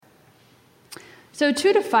So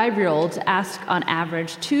 2 to 5-year-olds ask on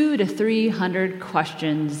average 200 to 300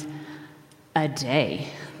 questions a day.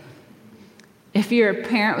 If you're a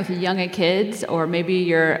parent with younger kids, or maybe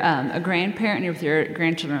you're a grandparent and you're with your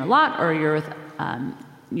grandchildren a lot, or you're with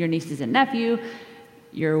your nieces and nephew,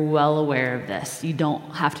 you're well aware of this. You don't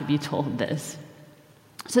have to be told this.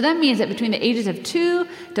 So that means that between the ages of 2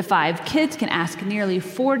 to 5, kids can ask nearly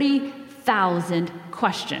 40,000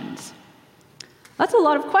 questions. That's a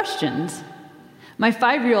lot of questions. My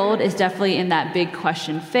 5-year-old is definitely in that big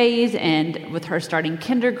question phase, and with her starting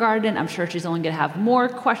kindergarten, I'm sure she's only going to have more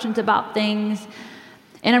questions about things.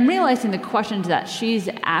 And I'm realizing the questions that she's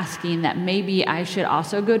asking that maybe I should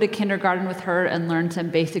also go to kindergarten with her and learn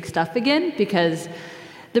some basic stuff again, because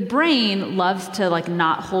the brain loves to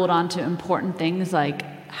not hold on to important things like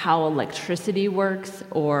how electricity works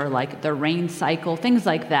or the rain cycle, things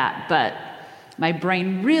like that. But my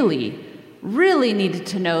brain really needed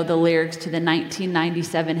to know the lyrics to the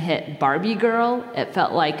 1997 hit Barbie Girl. It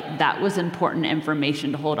felt like that was important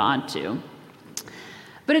information to hold on to.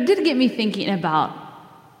 But it did get me thinking about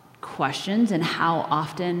questions and how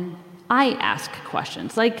often I ask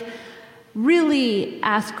questions. Really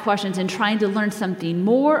ask questions and trying to learn something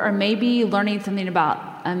more, or maybe learning something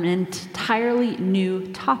about an entirely new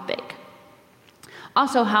topic.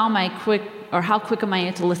 Also, how quick am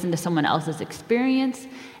I to listen to someone else's experience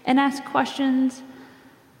and ask questions?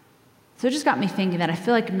 So it just got me thinking that I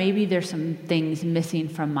feel like maybe there's some things missing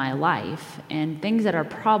from my life, and things that are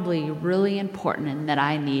probably really important and that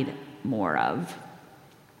I need more of.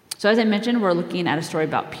 So as I mentioned, we're looking at a story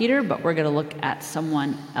about Peter, but we're going to look at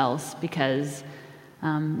someone else because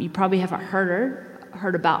you probably haven't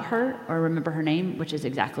heard about her or remember her name, which is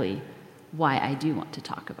exactly why I do want to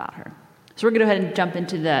talk about her. So we're going to go ahead and jump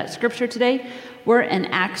into the scripture today. We're in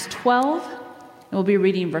Acts 12, and we'll be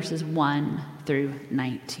reading verses 1 through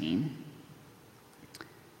 19.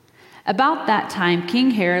 About that time,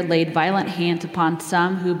 King Herod laid violent hands upon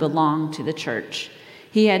some who belonged to the church.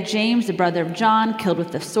 He had James, the brother of John, killed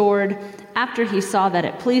with the sword. After he saw that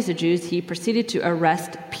it pleased the Jews, he proceeded to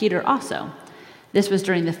arrest Peter also. This was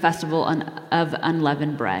during the festival of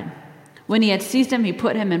unleavened bread. When he had seized him, he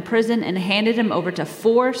put him in prison and handed him over to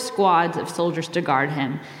 4 squads of soldiers to guard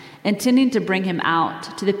him, intending to bring him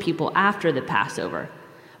out to the people after the Passover.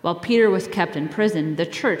 While Peter was kept in prison, the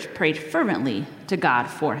church prayed fervently to God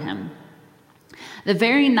for him. The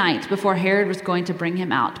very night before Herod was going to bring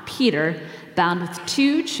him out, Peter, bound with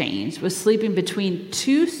 2 chains, was sleeping between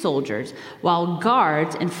 2 soldiers, while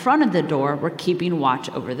guards in front of the door were keeping watch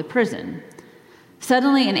over the prison.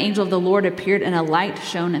 Suddenly, an angel of the Lord appeared, and a light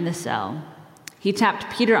shone in the cell. He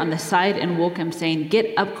tapped Peter on the side and woke him, saying,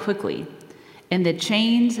 "Get up quickly." And the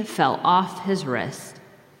chains fell off his wrist.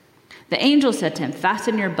 The angel said to him,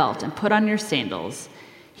 "Fasten your belt and put on your sandals."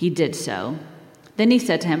 He did so. Then he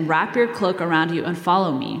said to him, "Wrap your cloak around you and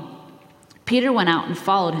follow me." Peter went out and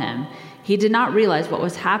followed him. He did not realize what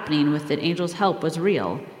was happening with the angel's help was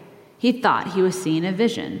real. He thought he was seeing a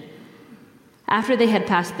vision. After they had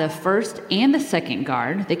passed the first and the second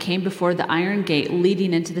guard, they came before the iron gate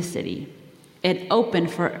leading into the city. It opened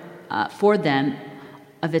for them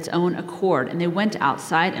of its own accord, and they went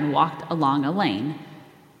outside and walked along a lane,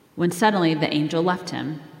 when suddenly the angel left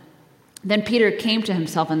him. Then Peter came to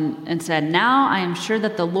himself and said, "Now I am sure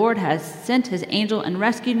that the Lord has sent his angel and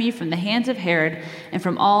rescued me from the hands of Herod and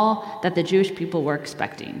from all that the Jewish people were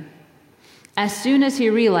expecting." As soon as he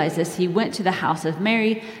realized this, he went to the house of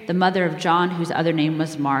Mary, the mother of John, whose other name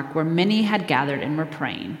was Mark, where many had gathered and were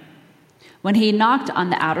praying. When he knocked on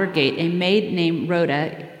the outer gate, a maid named Rhoda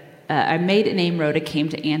came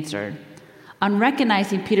to answer. On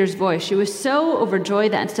recognizing Peter's voice, she was so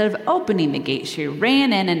overjoyed that instead of opening the gate, she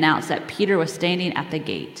ran in and announced that Peter was standing at the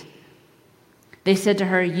gate. They said to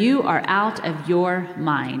her, "You are out of your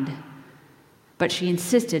mind." But she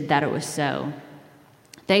insisted that it was so.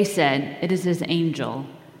 They said, "It is his angel."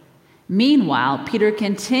 Meanwhile, Peter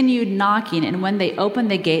continued knocking, and when they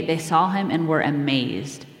opened the gate, they saw him and were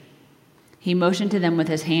amazed. He motioned to them with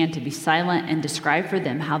his hand to be silent and described for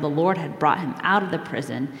them how the Lord had brought him out of the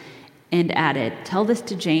prison, and added, "Tell this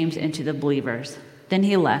to James and to the believers." Then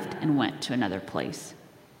he left and went to another place.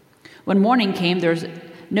 When morning came, there was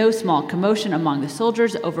no small commotion among the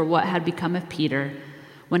soldiers over what had become of Peter.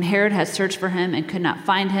 When Herod had searched for him and could not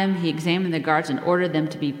find him, he examined the guards and ordered them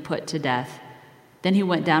to be put to death. Then he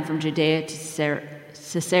went down from Judea to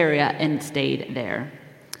Caesarea and stayed there.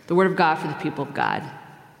 The word of God for the people of God.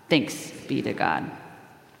 Thanks be to God.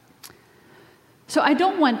 So I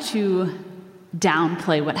don't want to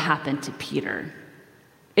downplay what happened to Peter.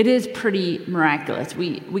 It is pretty miraculous.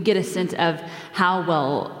 We get a sense of how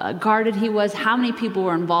well guarded he was, how many people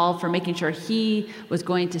were involved for making sure he was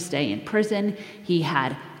going to stay in prison. He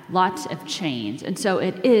had lots of chains. And so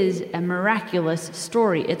it is a miraculous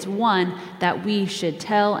story. It's one that we should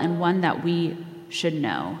tell and one that we should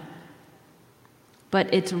know.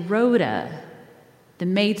 But it's Rhoda, the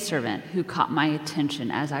maidservant, who caught my attention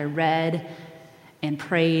as I read and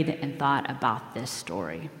prayed and thought about this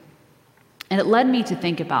story. And it led me to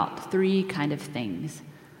think about three kind of things: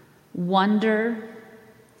 wonder,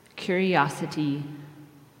 curiosity,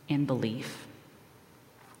 and belief.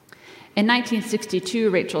 In 1962,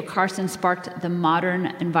 Rachel Carson sparked the modern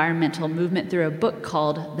environmental movement through a book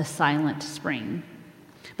called The Silent Spring.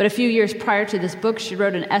 But a few years prior to this book, she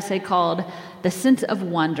wrote an essay called The Sense of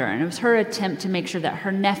Wonder, and it was her attempt to make sure that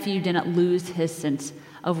her nephew didn't lose his sense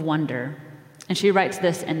of wonder. And she writes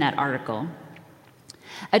this in that article: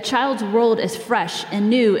 "A child's world is fresh and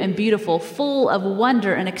new and beautiful, full of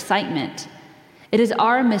wonder and excitement. It is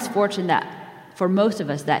our misfortune that, for most of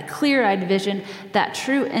us, that clear-eyed vision, that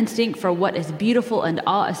true instinct for what is beautiful and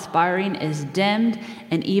awe-inspiring is dimmed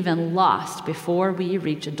and even lost before we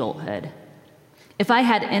reach adulthood. If I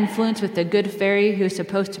had influence with the good fairy who is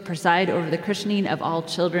supposed to preside over the christening of all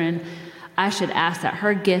children, I should ask that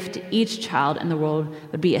her gift to each child in the world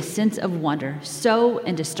would be a sense of wonder so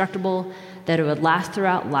indestructible that it would last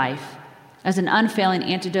throughout life, as an unfailing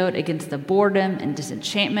antidote against the boredom and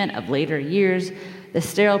disenchantment of later years, the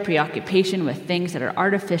sterile preoccupation with things that are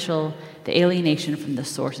artificial, the alienation from the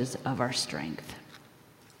sources of our strength."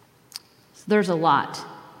 So there's a lot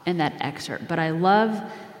in that excerpt, but I love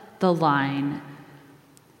the line,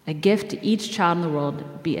 "A gift to each child in the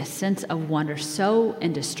world be a sense of wonder so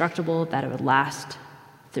indestructible that it would last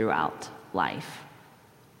throughout life."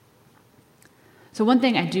 So one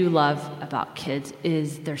thing I do love about kids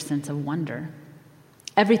is their sense of wonder.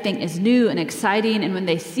 Everything is new and exciting, and when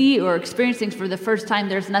they see or experience things for the first time,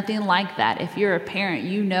 there's nothing like that. If you're a parent,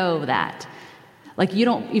 you know that. Like, you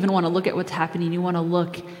don't even want to look at what's happening. You want to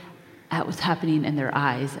look at what's happening in their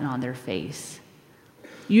eyes and on their face.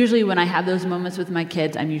 Usually when I have those moments with my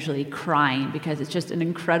kids, I'm usually crying because it's just an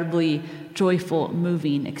incredibly joyful,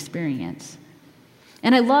 moving experience.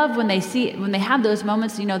 And I love when they have those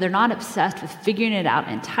moments, they're not obsessed with figuring it out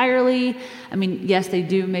entirely. I mean, yes, they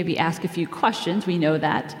do maybe ask a few questions, we know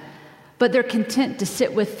that, but they're content to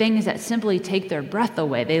sit with things that simply take their breath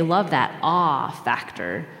away. They love that awe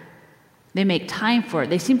factor. They make time for it.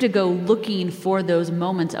 They seem to go looking for those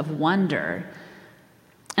moments of wonder.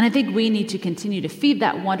 And I think we need to continue to feed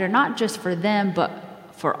that wonder, not just for them, but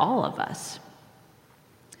for all of us.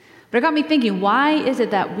 But it got me thinking, why is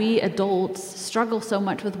it that we adults struggle so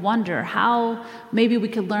much with wonder? How maybe we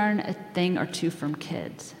could learn a thing or two from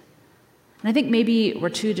kids. And I think maybe we're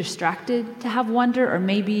too distracted to have wonder, or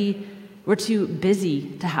maybe we're too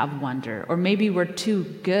busy to have wonder, or maybe we're too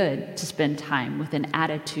good to spend time with an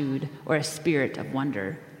attitude or a spirit of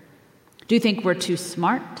wonder. Do you think we're too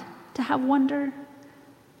smart to have wonder?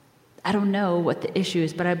 I don't know what the issue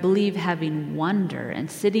is, but I believe having wonder and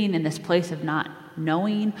sitting in this place of not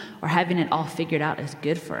knowing or having it all figured out is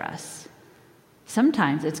good for us.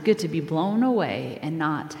 Sometimes it's good to be blown away and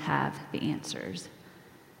not have the answers.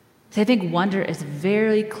 So I think wonder is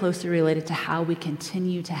very closely related to how we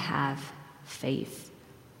continue to have faith.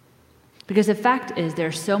 Because the fact is,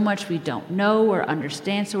 there's so much we don't know or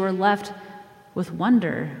understand, so we're left with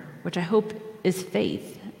wonder, which I hope is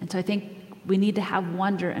faith. And so I think we need to have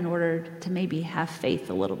wonder in order to maybe have faith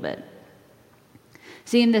a little bit.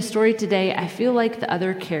 See, in this story today, I feel like the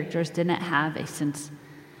other characters didn't have a sense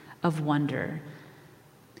of wonder.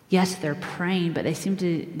 Yes, they're praying, but there seems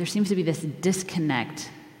to be this disconnect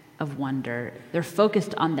of wonder. They're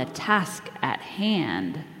focused on the task at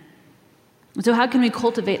hand. So how can we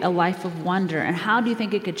cultivate a life of wonder? And how do you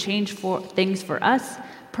think it could change things for us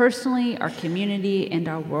personally, our community, and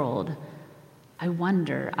our world? I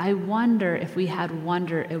wonder if we had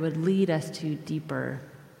wonder, it would lead us to deeper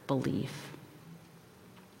belief.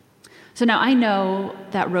 So now I know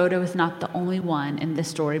that Rhoda was not the only one in this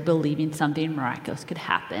story believing something miraculous could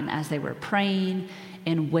happen as they were praying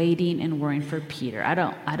and waiting and worrying for Peter. I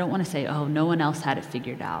don't want to say, oh, no one else had it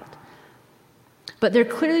figured out. But there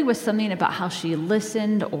clearly was something about how she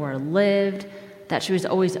listened or lived, that she was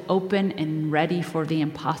always open and ready for the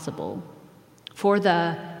impossible, for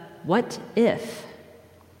the what if.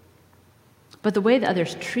 But the way that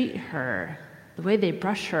others treat her, the way they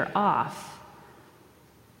brush her off,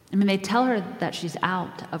 they tell her that she's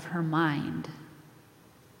out of her mind.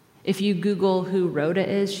 If you Google who Rhoda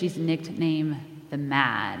is, she's nicknamed the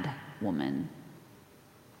Mad Woman.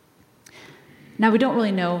 Now, we don't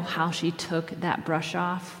really know how she took that brush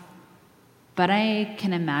off, but I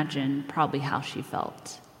can imagine probably how she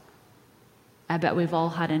felt. I bet we've all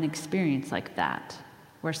had an experience like that,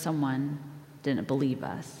 where someone didn't believe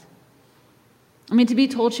us. I mean, to be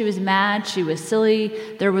told she was mad, she was silly,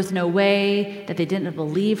 there was no way, that they didn't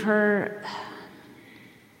believe her,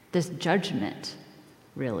 this judgment,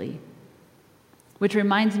 really. Which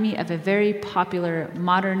reminds me of a very popular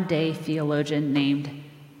modern-day theologian named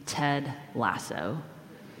Ted Lasso,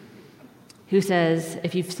 who says,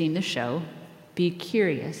 if you've seen the show, be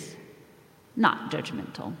curious, not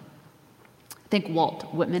judgmental. I think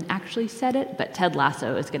Walt Whitman actually said it, but Ted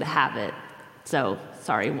Lasso is going to have it. So,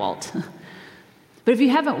 sorry, Walt. But if you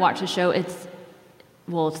haven't watched the show, it's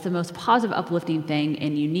the most positive, uplifting thing,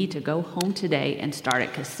 and you need to go home today and start it,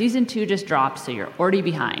 because season 2 just dropped, so you're already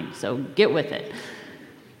behind, so get with it.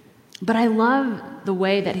 But I love the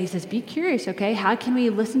way that he says, be curious, okay? How can we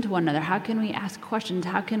listen to one another? How can we ask questions?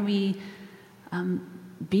 How can we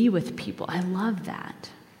be with people? I love that.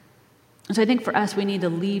 And so I think for us, we need to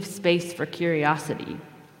leave space for curiosity,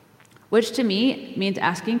 which to me means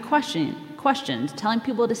asking questions, telling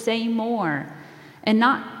people to say more. And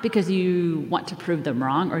not because you want to prove them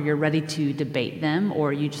wrong or you're ready to debate them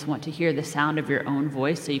or you just want to hear the sound of your own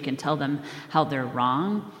voice so you can tell them how they're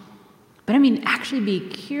wrong. But I mean, actually be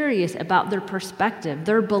curious about their perspective,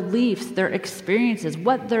 their beliefs, their experiences,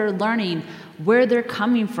 what they're learning, where they're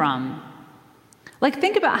coming from. Like,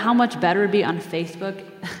 think about how much better it would be on Facebook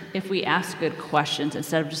if we asked good questions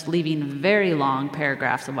instead of just leaving very long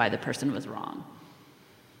paragraphs of why the person was wrong.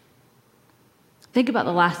 Think about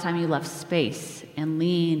the last time you left space and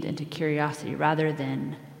leaned into curiosity rather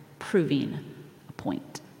than proving a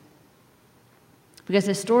point. Because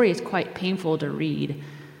the story is quite painful to read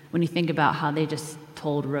when you think about how they just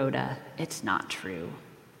told Rhoda, it's not true.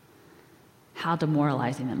 How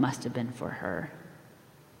demoralizing it must have been for her.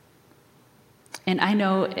 And I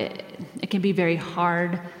know it can be very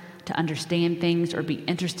hard to understand things or be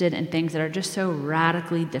interested in things that are just so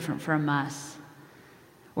radically different from us,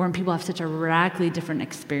 or when people have such a radically different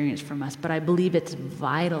experience from us. But I believe it's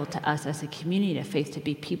vital to us as a community of faith to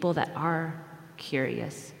be people that are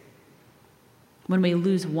curious. When we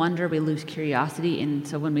lose wonder, we lose curiosity. And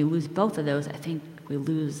so when we lose both of those, I think we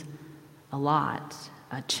lose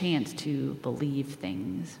a chance to believe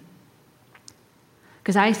things.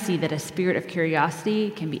 Because I see that a spirit of curiosity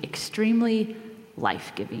can be extremely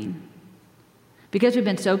life-giving. Because we've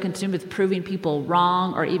been so consumed with proving people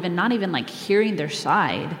wrong or even not even like hearing their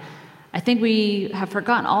side, I think we have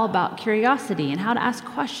forgotten all about curiosity and how to ask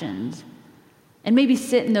questions and maybe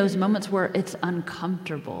sit in those moments where it's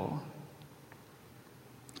uncomfortable.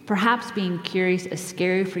 Perhaps being curious is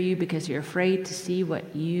scary for you because you're afraid to see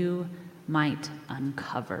what you might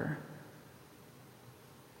uncover.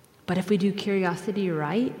 But if we do curiosity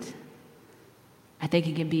right, I think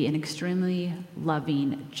it can be an extremely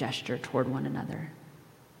loving gesture toward one another.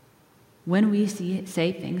 When we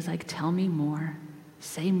say things like, tell me more,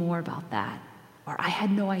 say more about that, or I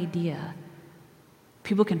had no idea,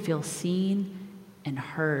 people can feel seen and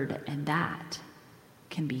heard, and that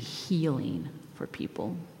can be healing for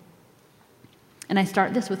people. And I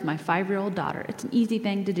start this with my 5-year-old daughter. It's an easy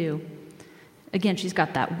thing to do. Again, she's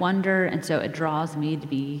got that wonder, and so it draws me to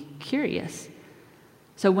be curious.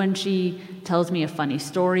 So when she tells me a funny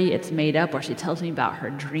story, it's made up, or she tells me about her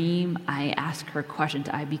dream, I ask her questions,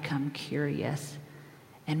 I become curious.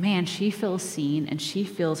 And man, she feels seen, and she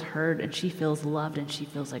feels heard, and she feels loved, and she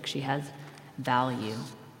feels like she has value.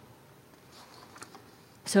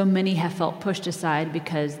 So many have felt pushed aside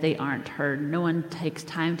because they aren't heard. No one takes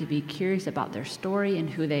time to be curious about their story and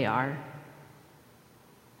who they are.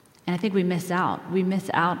 And I think we miss out. We miss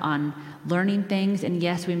out on learning things, and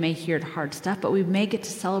yes, we may hear hard stuff, but we may get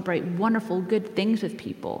to celebrate wonderful, good things with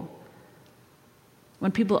people.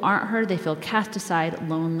 When people aren't heard, they feel cast aside,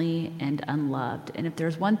 lonely, and unloved. And if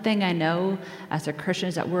there's one thing I know as a Christian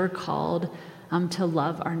is that we're called to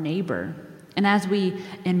love our neighbor. And as we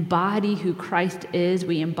embody who Christ is,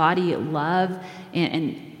 we embody love,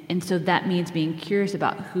 and so that means being curious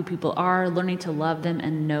about who people are, learning to love them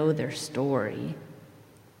and know their story.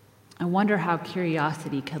 I wonder how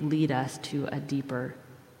curiosity could lead us to a deeper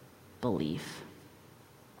belief.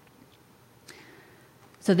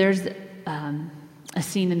 So there's a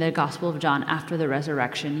scene in the Gospel of John after the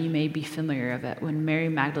resurrection. You may be familiar of it, when Mary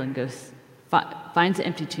Magdalene finds the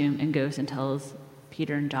empty tomb and goes and tells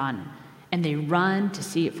Peter and John, and they run to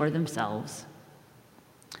see it for themselves.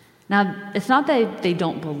 Now, it's not that they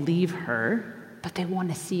don't believe her, but they want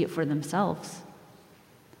to see it for themselves.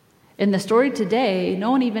 In the story today, no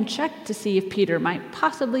one even checked to see if Peter might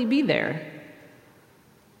possibly be there.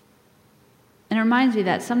 And it reminds me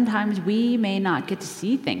that sometimes we may not get to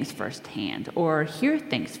see things firsthand or hear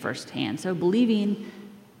things firsthand. So believing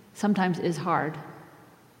sometimes is hard.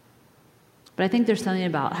 But I think there's something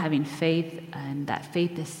about having faith, and that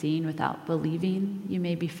faith is seen without believing. You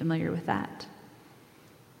may be familiar with that.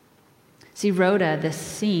 See, Rhoda, this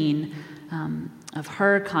scene of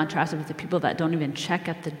her contrasted with the people that don't even check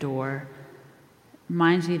at the door,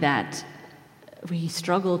 reminds me that we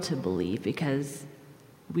struggle to believe because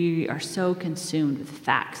we are so consumed with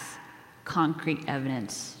facts, concrete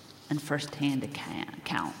evidence, and firsthand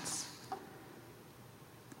accounts.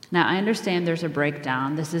 Now, I understand there's a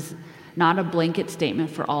breakdown. This is not a blanket statement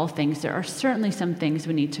for all things. There are certainly some things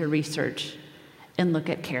we need to research and look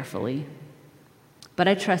at carefully. But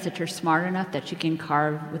I trust that you're smart enough that you can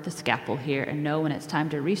carve with the scalpel here and know when it's time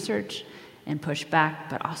to research and push back,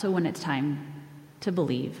 but also when it's time to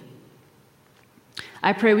believe.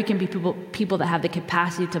 I pray we can be people that have the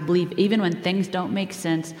capacity to believe even when things don't make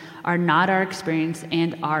sense, are not our experience,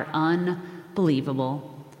 and are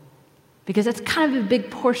unbelievable. Because that's kind of a big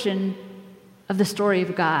portion of the story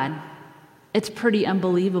of God. It's pretty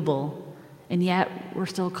unbelievable, and yet we're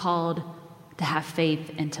still called to have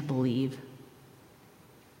faith and to believe.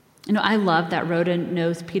 You know, I love that Rhoda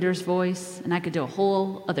knows Peter's voice, and I could do a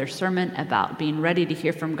whole other sermon about being ready to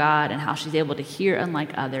hear from God and how she's able to hear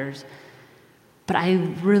unlike others. But I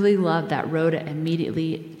really love that Rhoda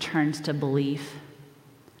immediately turns to belief.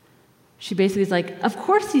 She basically is like, of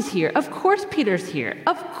course he's here. Of course Peter's here.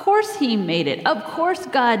 Of course he made it. Of course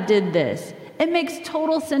God did this. It makes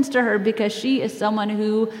total sense to her because she is someone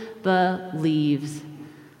who believes.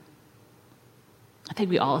 I think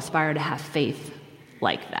we all aspire to have faith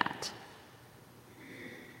like that.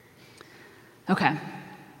 Okay,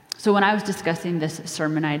 so when I was discussing this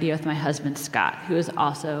sermon idea with my husband, Scott, who is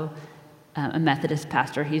also a Methodist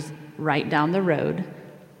pastor, he's right down the road,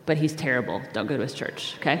 but he's terrible. Don't go to his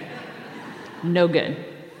church, okay? No good.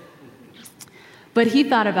 But he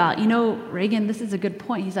thought about, Reagan, this is a good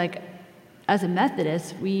point. He's like, as a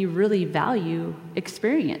Methodist, we really value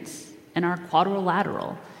experience in our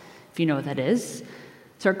quadrilateral, if you know what that is.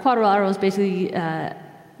 So our quadrilateral is basically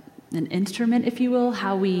an instrument, if you will,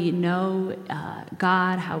 how we know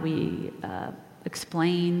God, how we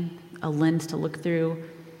explain, a lens to look through.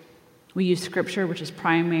 We use Scripture, which is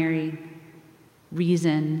primary,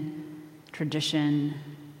 reason, tradition,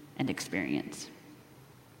 and experience.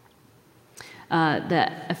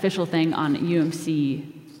 The official thing on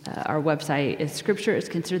UMC, our website, is Scripture is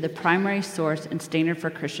considered the primary source and standard for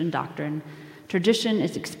Christian doctrine. Tradition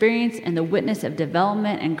is experience and the witness of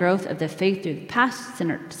development and growth of the faith through the past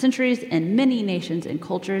centuries in many nations and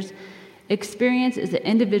cultures. Experience is the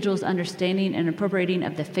individual's understanding and appropriating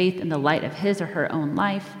of the faith in the light of his or her own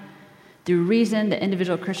life. Through reason, the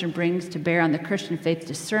individual Christian brings to bear on the Christian faith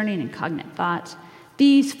discerning and cognate thought.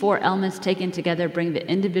 These four elements taken together bring the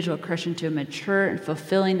individual Christian to a mature and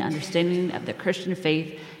fulfilling understanding of the Christian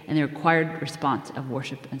faith and the required response of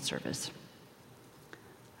worship and service.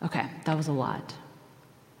 Okay, that was a lot.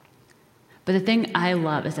 But the thing I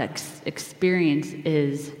love is that experience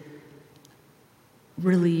is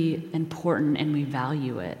really important and we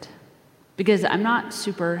value it. Because I'm not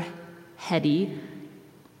super heady.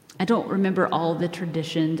 I don't remember all the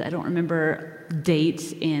traditions. I don't remember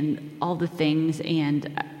dates and all the things.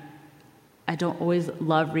 And I don't always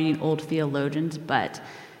love reading old theologians. But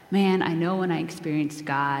man, I know when I experience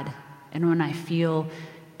God and when I feel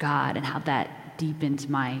God and how that deepens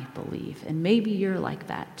my belief. And maybe you're like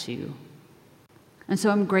that too. And so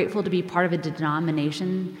I'm grateful to be part of a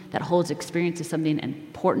denomination that holds experience as something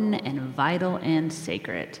important and vital and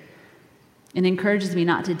sacred. It encourages me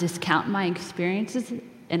not to discount my experiences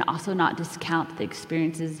and also not discount the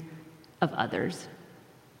experiences of others.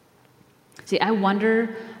 See, I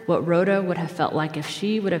wonder what Rhoda would have felt like if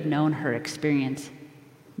she would have known her experience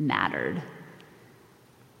mattered.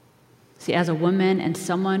 See, as a woman and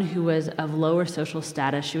someone who was of lower social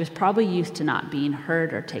status, she was probably used to not being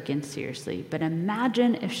heard or taken seriously. But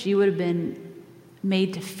imagine if she would have been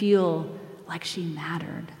made to feel like she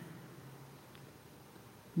mattered.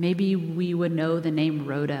 Maybe we would know the name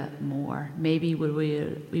Rhoda more. Maybe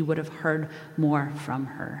we would have heard more from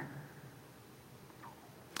her.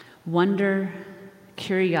 Wonder,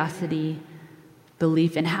 curiosity,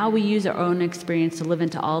 belief, and how we use our own experience to live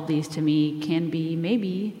into all of these, to me, can be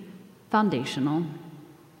maybe foundational.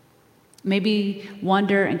 Maybe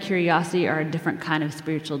wonder and curiosity are a different kind of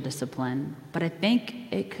spiritual discipline, but I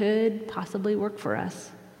think it could possibly work for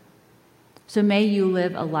us. So may you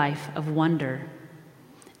live a life of wonder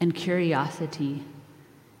and curiosity,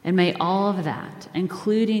 and may all of that,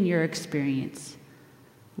 including your experience,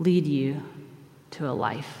 lead you to a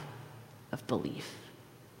life of belief.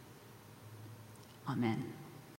 Amen.